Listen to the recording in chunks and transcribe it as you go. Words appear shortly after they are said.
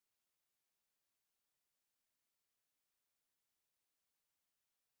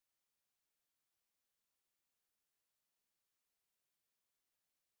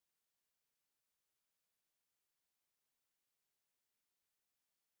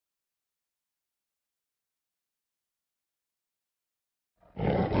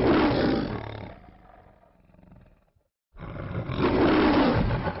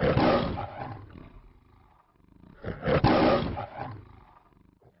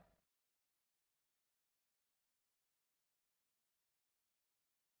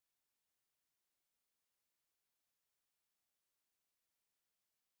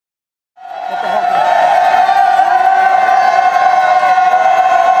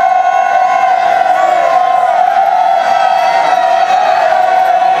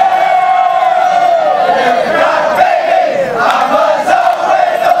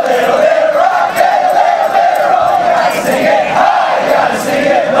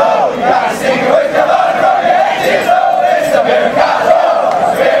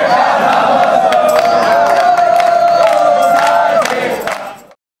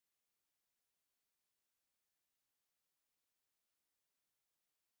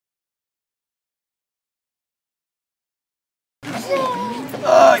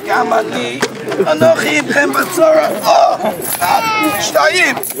גם אני, אנוכי איתכם בצורה. 2,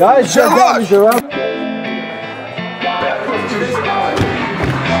 3.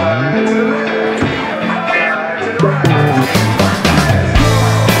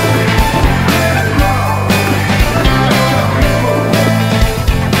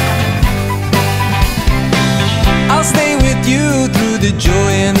 I'll stay with you through the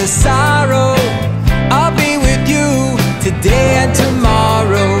joy and the sorrow. I'll be with you today and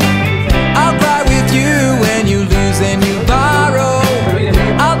tomorrow. I'll cry with you when you lose and you borrow.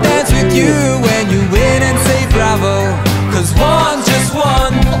 I'll dance with you when you win and say bravo. 'Cause one's just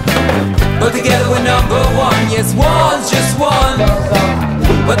one, but together we're number one. Yes, one's just one,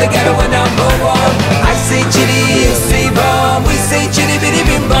 but together we're number one. I say chitty, you say bum. We say chitty bitty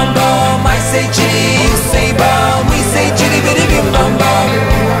bim bum bum. I say chitty, you say bum. We say chitty bitty bim bum bum.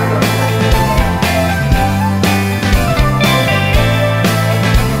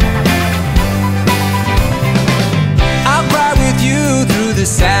 I'll cry with you through the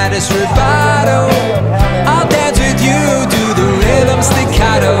saddest rubato. I'll dance with you to the rhythm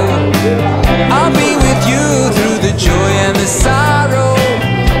staccato. I'll be with you through the joy and the sorrow.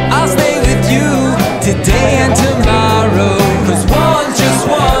 I'll stay with you today and tomorrow. 'Cause one's just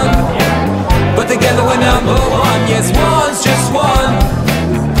one, but together we're number one. Yes, one's just one,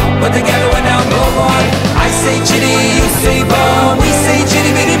 but together we're number one. I say chitty, you say bum. We say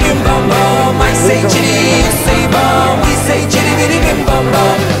chitty bitty bim bum bum. I say chitty, you say bum. We say chitty bitty bim bum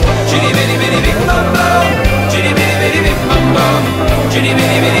bum. Chitty bitty bitty bim bum bum. Chitty bitty bitty bim bum bum. Chitty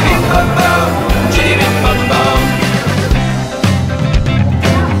bitty bitty bim bum bum. Chitty bim bum bum.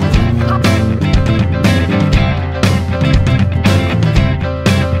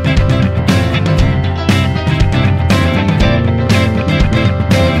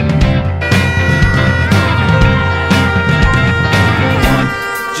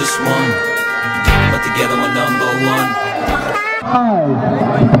 Just one, but together we're number one. 5,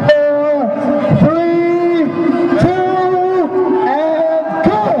 4, 3, 2, and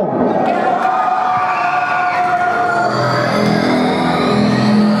go!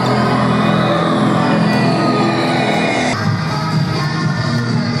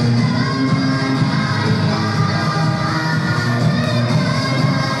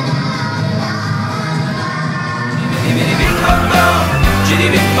 Chitty bitty bim bum bum. Chitty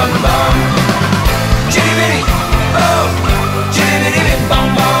bim bum bum. Chitty bitty bum. Chitty bitty bim bum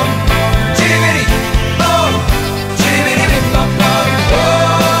bum. Chitty bitty bum. Chitty bitty bim bum bum.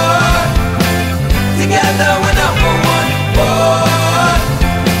 One. Together we're number one. One.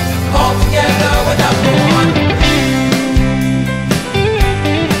 All together we're number one.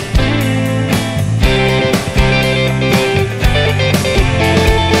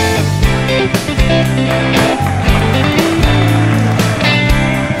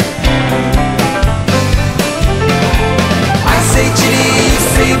 I say chitty, you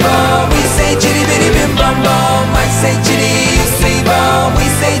say bum. We say chitty bitty bim bum bum. I say chitty, you say bum. We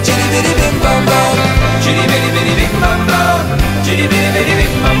say chitty bitty bim bum bum. Chitty bitty bitty bim bum bum. Chitty bitty bitty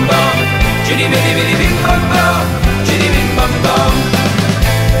bim bum bum. Chitty bitty bitty bim bum bum. Chitty bim bum bum.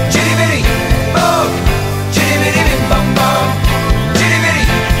 Chitty bitty bum. Chitty bitty bim bum bum. Chitty bitty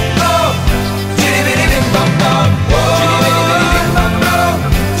bum. Chitty bitty bim bum bum. Chitty bitty bitty bim bum bum.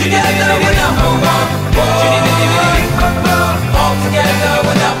 Together we're number one. Chitty bitty bitty bim bum bum. All together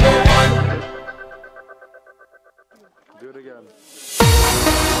we're number one. Do it again.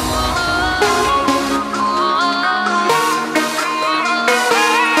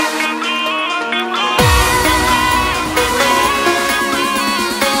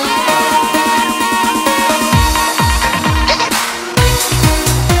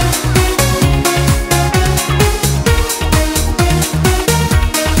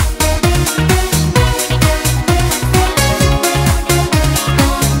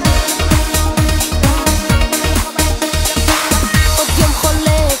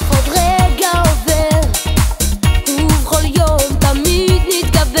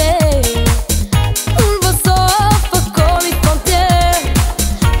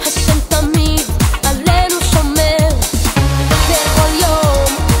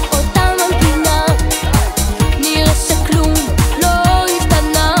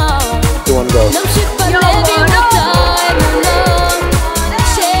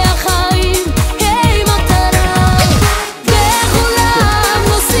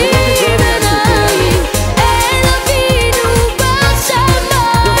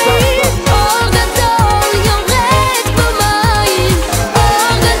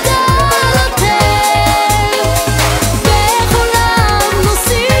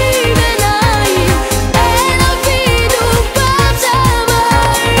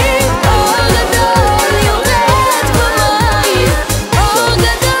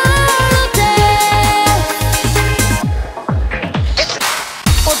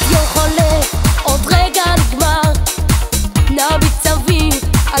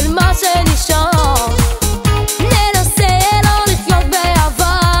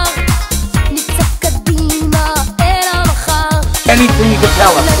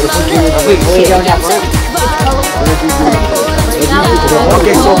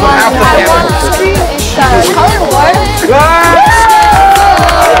 Okay, so what happened?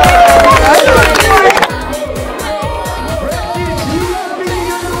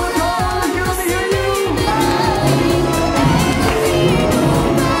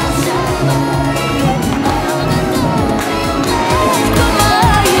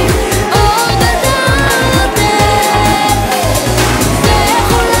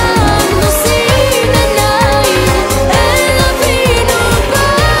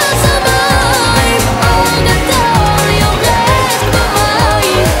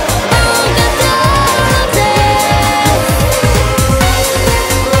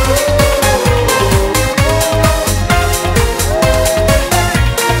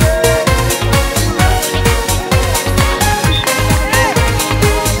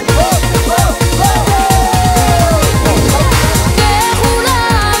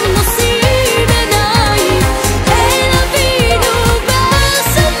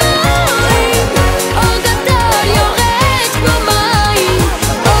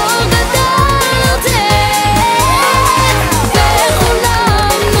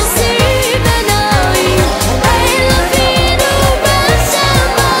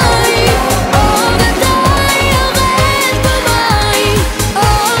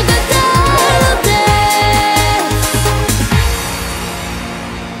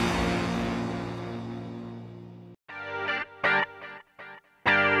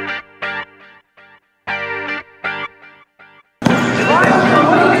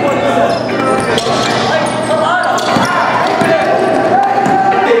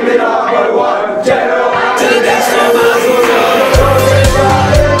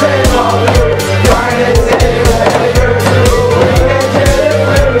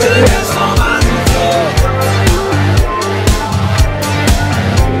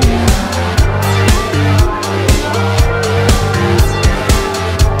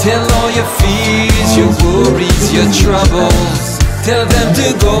 Tell all your fears, your worries, your troubles. Tell them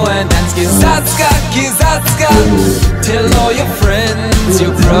to go and dance Kizatska, Kizatska. Tell all your friends, your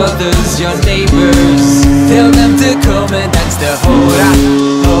brothers, your neighbors. Tell them to come and dance the hora,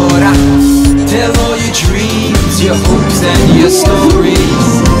 hora. Tell all your dreams, your hopes and your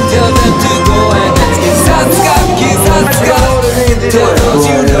stories. Tell them to go and dance Kizatska, Kizatska. Tell those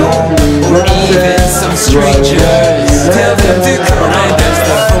you know, or even some strangers. Tell them to come and dance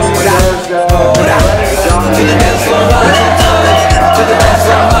the hora, hora. To the dance floor, Mazel Tov. To the dance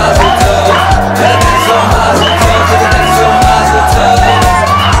floor, Mazel Tov. To the dance floor, Mazel Tov. To the dance floor, Mazel Tov.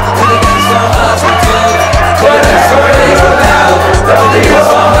 To the dance floor, Mazel Tov. To the dance floor, Mazel Tov. To the dance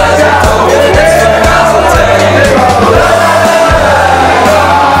floor, Mazel Tov. To the dance floor, Mazel Tov.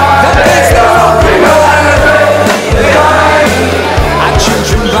 That makes the wrong our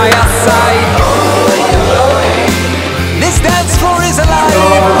children by our side. This dance floor is alive.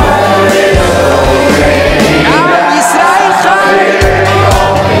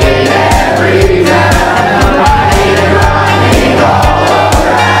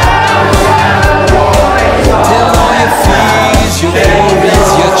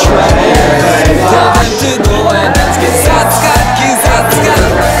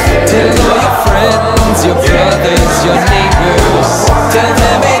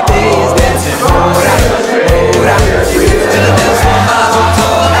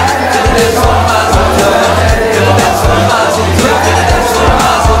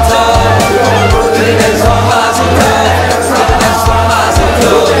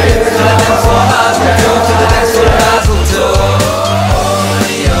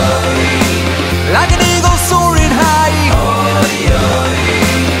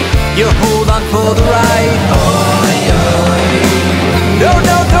 You hold on for the ride. No,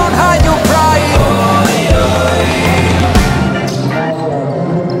 no, don't hide your pride.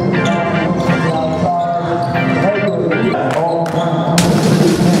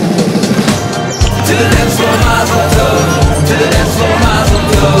 To the dance floor, Mazel Tov. To the dance floor, Mazel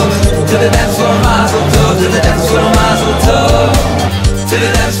Tov. To the dance floor, Mazel Tov. To the dance floor, Mazel Tov. To the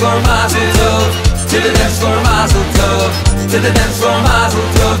dance floor, Mazel Tov. To the dance floor, Mazel Tov. To the dance floor, Mazel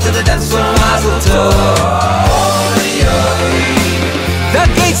Tov. To the dance floor, Mazel Tov. The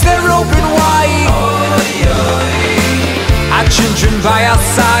gates, they're open wide. Our children by our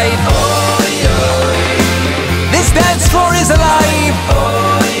side. This dance floor is alive.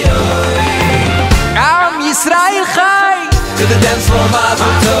 Am Yisrael Chai. To the dance floor,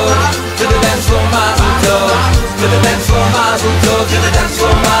 Mazel Tov. To the dance floor, Mazel Tov. To the dance floor, Mazel Tov. To the dance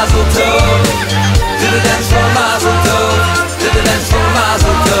floor, Mazel Tov. To the dance floor, Mazel Tov. To the dance floor,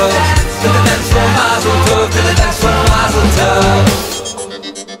 Mazel Tov. To the dance floor, Mazel Tov. To the dance floor, Mazel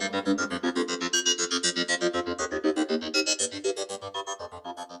Tov.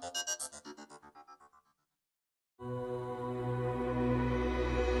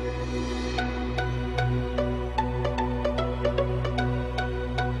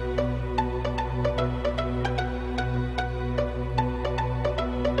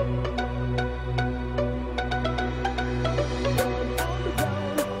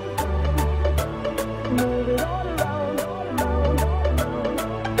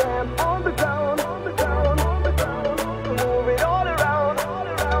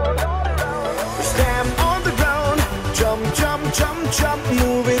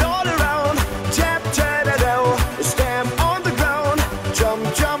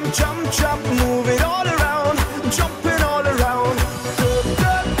 Jump, jump, jump, jump, move it all around, jumping all around.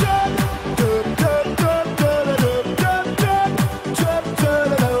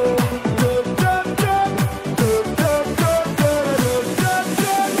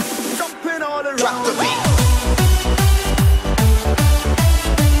 Jumping all around. Drop the beat.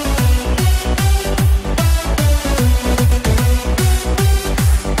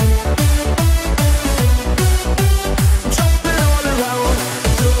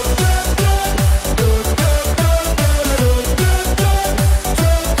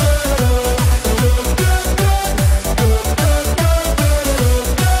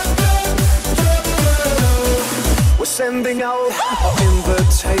 Sending out our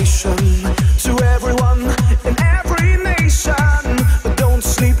invitation to everyone in every nation. But don't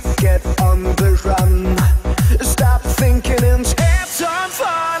sleep, get on the run. Stop thinking and have some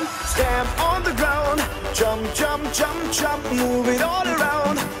fun. Stamp on the ground, jump, jump, jump, jump, move it all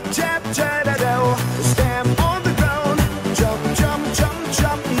around. Tap, tap, da, da. Stamp on the ground, jump, jump, jump,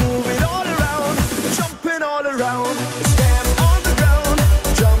 jump, move it all around, jumping all around. Stamp on the ground,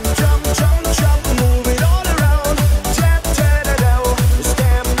 jump, jump, jump, jump, move it all around.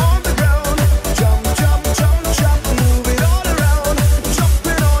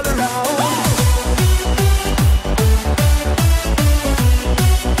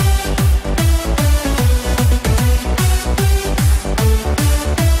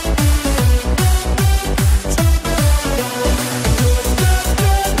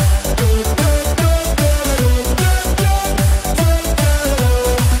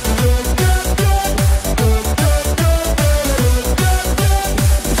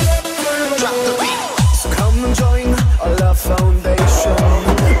 Foundation,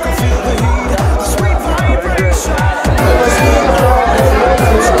 can feel the heat, the sweet vibration.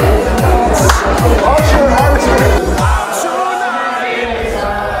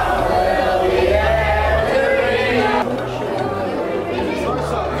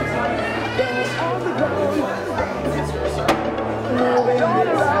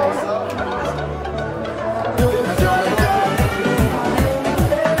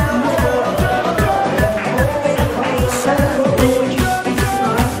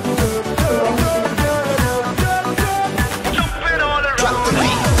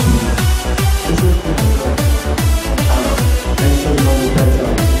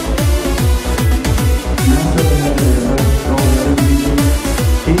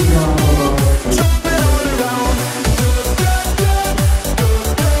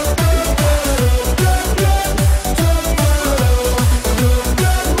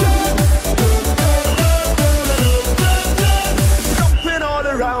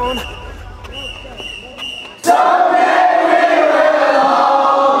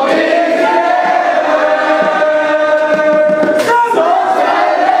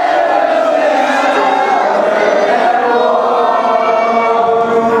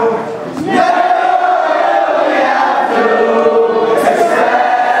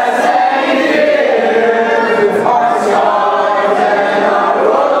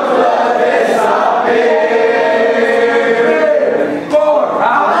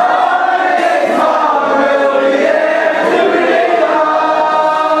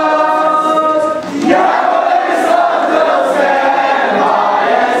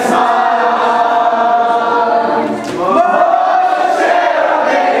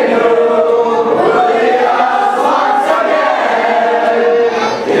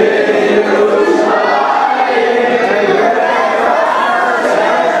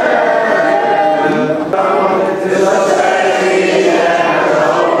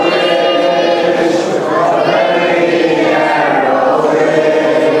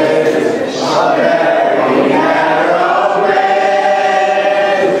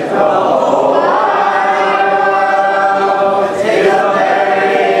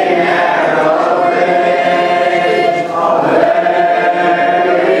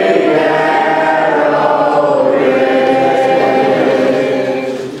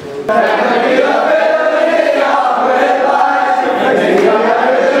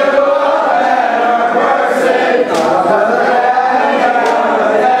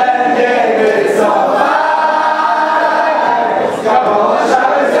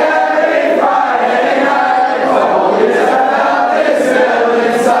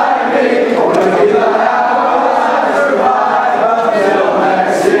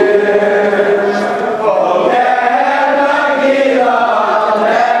 Nageela,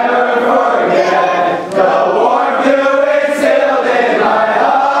 never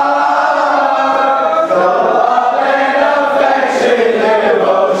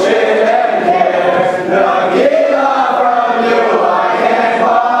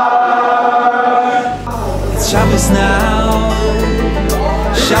Shabbos now,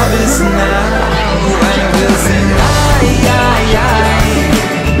 Shabbos now, and we'll sing ay ay ay,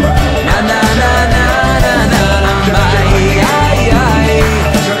 na na na na na na, ay ay ay,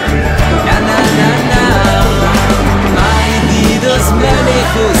 na na na na, my Didos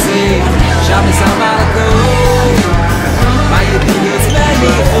Menichusi, Shabbos Malachut, my Didos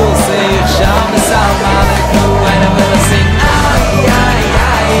Menichusi, Shabbos Malachut, and we'll sing ay ay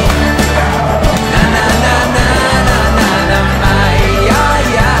ay, na na na na na na na, ay ay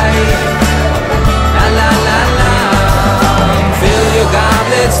ay, la la la la. Fill your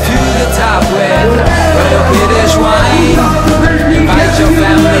goblets to the top with royal Kiddush wine. Invite your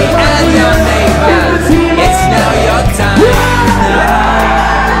family and your neighbors. It's now your time. Now,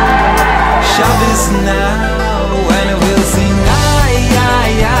 Shabbos now, and we'll sing ay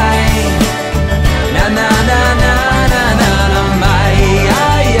ay ay, na na na na na na na, ay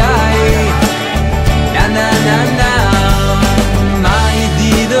ay ay, na na na na, my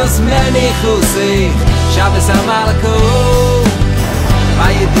Didos Menichusi, Shabbos Malachut,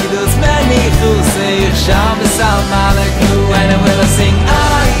 my Didos Menichusi, Shabbos Malachut, and we'll sing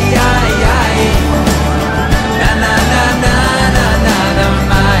ay ay ay, na na na na na na na,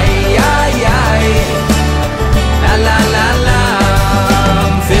 ay ay ay, la la la la.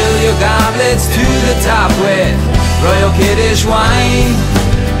 Fill your goblets to the top with royal Kiddush wine.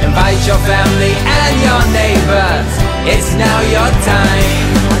 Invite your family and your neighbors. It's now your time.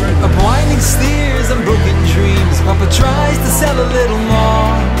 Of winding steers and broken dreams, Papa tries to sell a little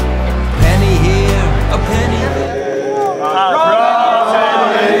more.